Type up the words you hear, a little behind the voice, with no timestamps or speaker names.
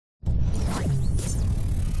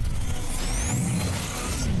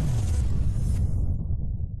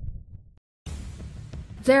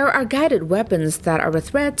There are guided weapons that are a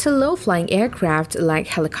threat to low-flying aircraft like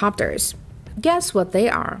helicopters. Guess what they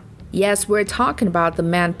are? Yes, we're talking about the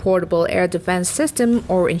Man-Portable Air Defense System,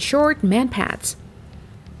 or in short, MANPADS.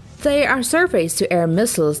 They are surface-to-air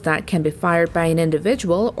missiles that can be fired by an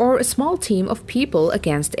individual or a small team of people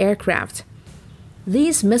against aircraft.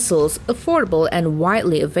 These missiles, affordable and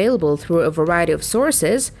widely available through a variety of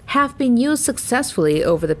sources, have been used successfully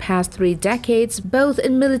over the past 3 decades both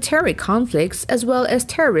in military conflicts as well as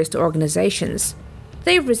terrorist organizations.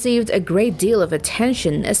 They've received a great deal of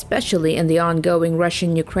attention, especially in the ongoing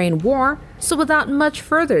Russian-Ukraine war, so without much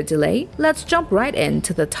further delay, let's jump right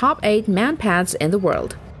into the top 8 MANPADS in the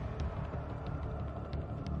world.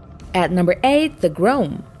 At number 8, the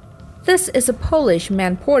Grom. This is a Polish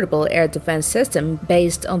man-portable air defense system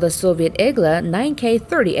based on the Soviet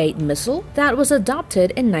Igla-9K-38 missile that was adopted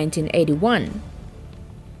in 1981.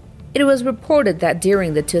 It was reported that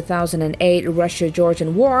during the 2008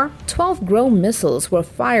 Russia-Georgian War, 12 Grom missiles were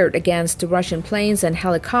fired against Russian planes and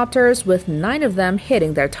helicopters, with 9 of them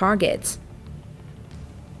hitting their targets.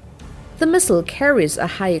 The missile carries a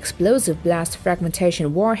high-explosive blast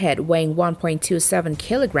fragmentation warhead weighing 1.27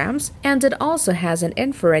 kilograms, and it also has an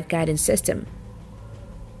infrared guidance system.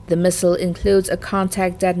 The missile includes a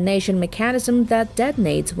contact detonation mechanism that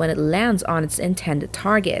detonates when it lands on its intended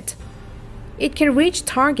target. It can reach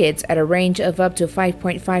targets at a range of up to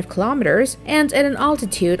 5.5 kilometers and at an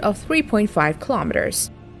altitude of 3.5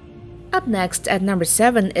 kilometers. Up next at number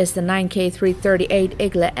 7 is the 9K338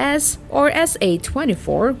 Igla-S, or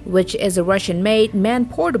SA-24, which is a Russian-made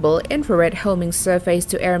man-portable infrared homing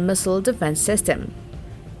surface-to-air missile defense system.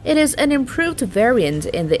 It is an improved variant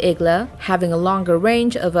in the Igla, having a longer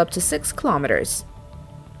range of up to 6 kilometers.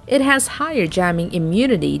 It has higher jamming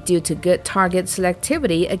immunity due to good target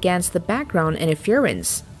selectivity against the background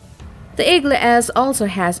interference. The Igla-S also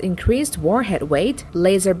has increased warhead weight,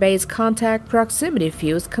 laser-based contact proximity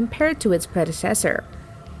fuse compared to its predecessor.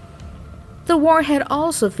 The warhead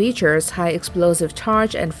also features high explosive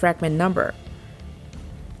charge and fragment number.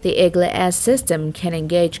 The Igla-S system can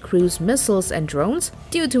engage cruise missiles and drones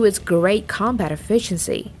due to its great combat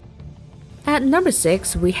efficiency. At number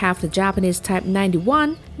 6, we have the Japanese Type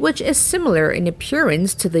 91, which is similar in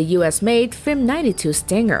appearance to the US-made FIM-92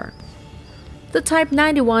 Stinger. The Type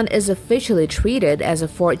 91 is officially treated as a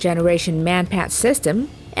 4th-generation MANPAD system,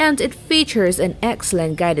 and it features an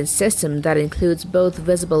excellent guidance system that includes both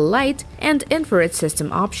visible light and infrared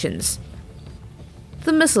system options.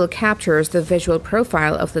 The missile captures the visual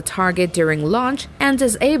profile of the target during launch and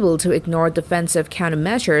is able to ignore defensive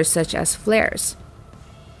countermeasures such as flares.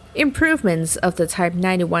 Improvements of the Type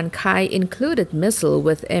 91 Kai included missile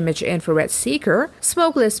with image infrared seeker,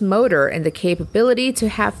 smokeless motor, and the capability to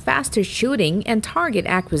have faster shooting and target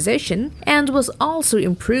acquisition, and was also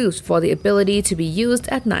improved for the ability to be used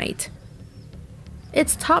at night.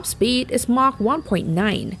 Its top speed is Mach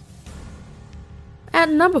 1.9. At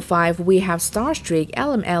number 5, we have Starstreak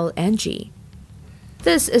LML-NG.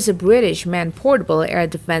 This is a British man-portable air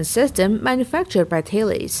defense system manufactured by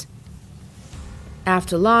Thales.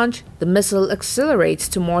 After launch, the missile accelerates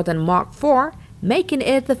to more than Mach 4, making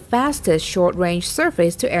it the fastest short-range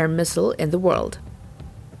surface-to-air missile in the world.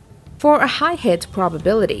 For a high hit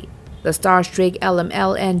probability, the Starstreak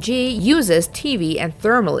LML-NG uses TV and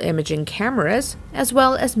thermal imaging cameras, as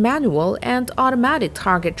well as manual and automatic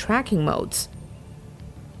target tracking modes.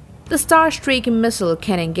 The Starstreak missile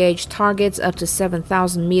can engage targets up to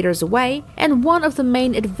 7,000 meters away, and one of the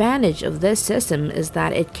main advantages of this system is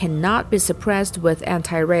that it cannot be suppressed with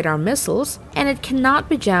anti-radar missiles, and it cannot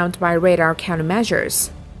be jammed by radar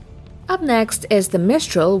countermeasures. Up next is the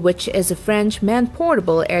Mistral, which is a French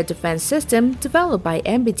man-portable air defense system developed by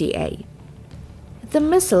MBDA. The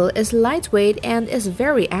missile is lightweight and is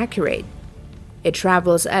very accurate. It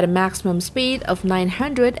travels at a maximum speed of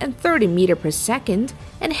 930 meters per second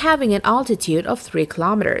and having an altitude of 3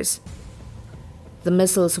 kilometers. The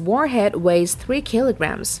missile's warhead weighs 3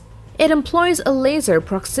 kilograms. It employs a laser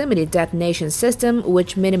proximity detonation system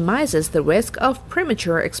which minimizes the risk of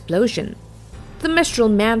premature explosion. The Mistral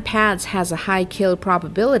MANPADS has a high kill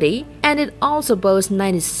probability, and it also boasts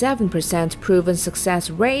 97% proven success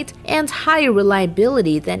rate and higher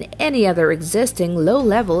reliability than any other existing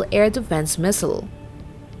low-level air defense missile.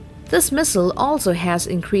 This missile also has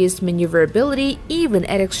increased maneuverability even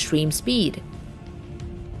at extreme speed.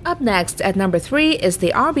 Up next at number 3 is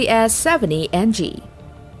the RBS-70NG.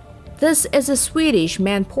 This is a Swedish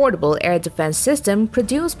man-portable air defense system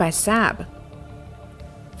produced by Saab.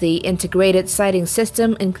 The integrated sighting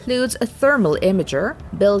system includes a thermal imager,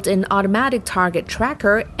 built-in automatic target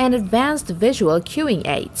tracker, and advanced visual cueing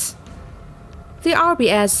aids. The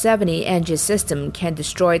RBS-70-NG system can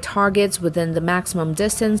destroy targets within the maximum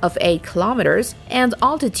distance of 8 kilometers and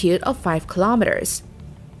altitude of 5 kilometers.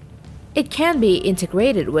 It can be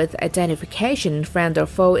integrated with Identification Friend or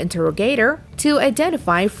Foe Interrogator to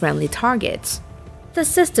identify friendly targets. The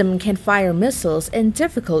system can fire missiles in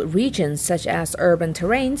difficult regions such as urban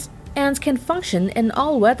terrains and can function in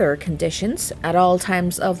all weather conditions at all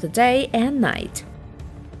times of the day and night.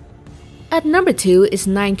 At number 2 is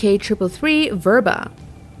 9K333 Verba.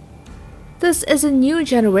 This is a new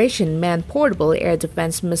generation man-portable air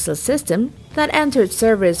defense missile system that entered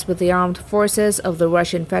service with the armed forces of the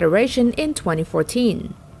Russian Federation in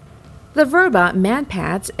 2014. The Verba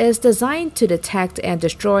MANPADS is designed to detect and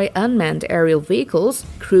destroy unmanned aerial vehicles,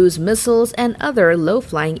 cruise missiles, and other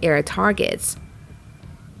low-flying air targets.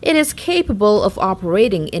 It is capable of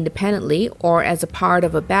operating independently or as a part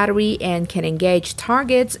of a battery and can engage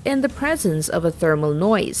targets in the presence of a thermal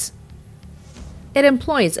noise. It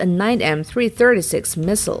employs a 9M336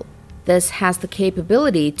 missile. This has the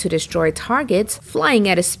capability to destroy targets flying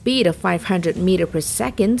at a speed of 500 meters per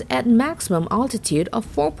second at maximum altitude of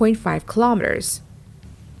 4.5 kilometers.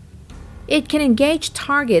 It can engage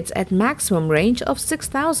targets at maximum range of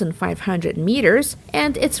 6,500 meters,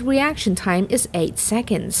 and its reaction time is 8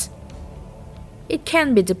 seconds. It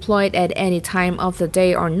can be deployed at any time of the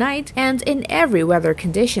day or night and in every weather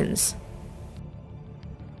conditions.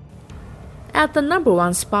 At the number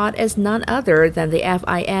 1 spot is none other than the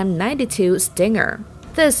FIM-92 Stinger.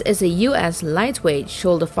 This is a U.S. lightweight,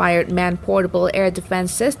 shoulder-fired man-portable air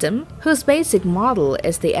defense system whose basic model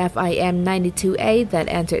is the FIM-92A that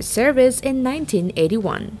entered service in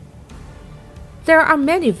 1981. There are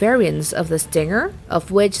many variants of the Stinger,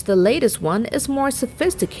 of which the latest one is more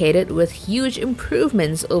sophisticated with huge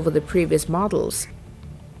improvements over the previous models.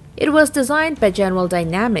 It was designed by General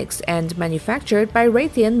Dynamics and manufactured by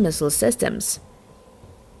Raytheon Missile Systems.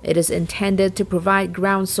 It is intended to provide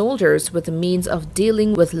ground soldiers with the means of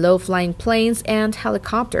dealing with low-flying planes and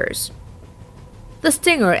helicopters. The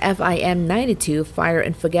Stinger FIM-92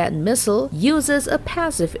 fire-and-forget missile uses a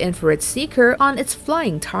passive infrared seeker on its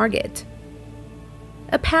flying target.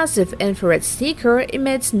 A passive infrared seeker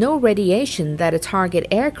emits no radiation that a target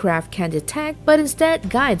aircraft can detect, but instead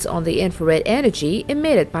guides on the infrared energy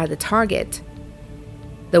emitted by the target.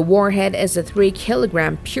 The warhead is a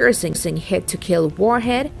 3-kilogram piercing hit-to-kill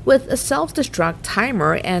warhead with a self-destruct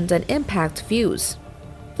timer and an impact fuse.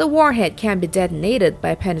 The warhead can be detonated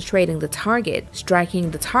by penetrating the target,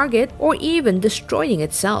 striking the target, or even destroying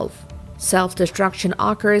itself. Self-destruction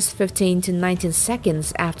occurs 15 to 19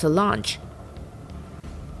 seconds after launch.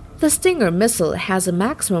 The Stinger missile has a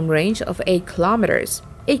maximum range of 8 kilometers.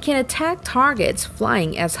 It can attack targets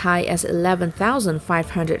flying as high as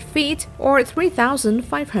 11,500 feet or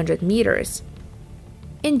 3,500 meters.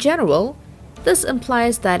 In general, this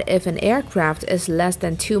implies that if an aircraft is less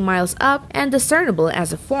than 2 miles up and discernible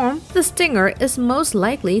as a form, the Stinger is most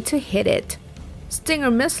likely to hit it.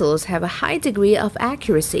 Stinger missiles have a high degree of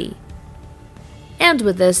accuracy. And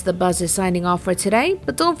with this, the Buzz is signing off for today,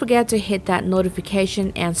 but don't forget to hit that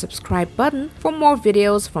notification and subscribe button for more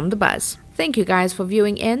videos from the Buzz. Thank you guys for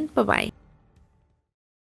viewing in. Bye-bye.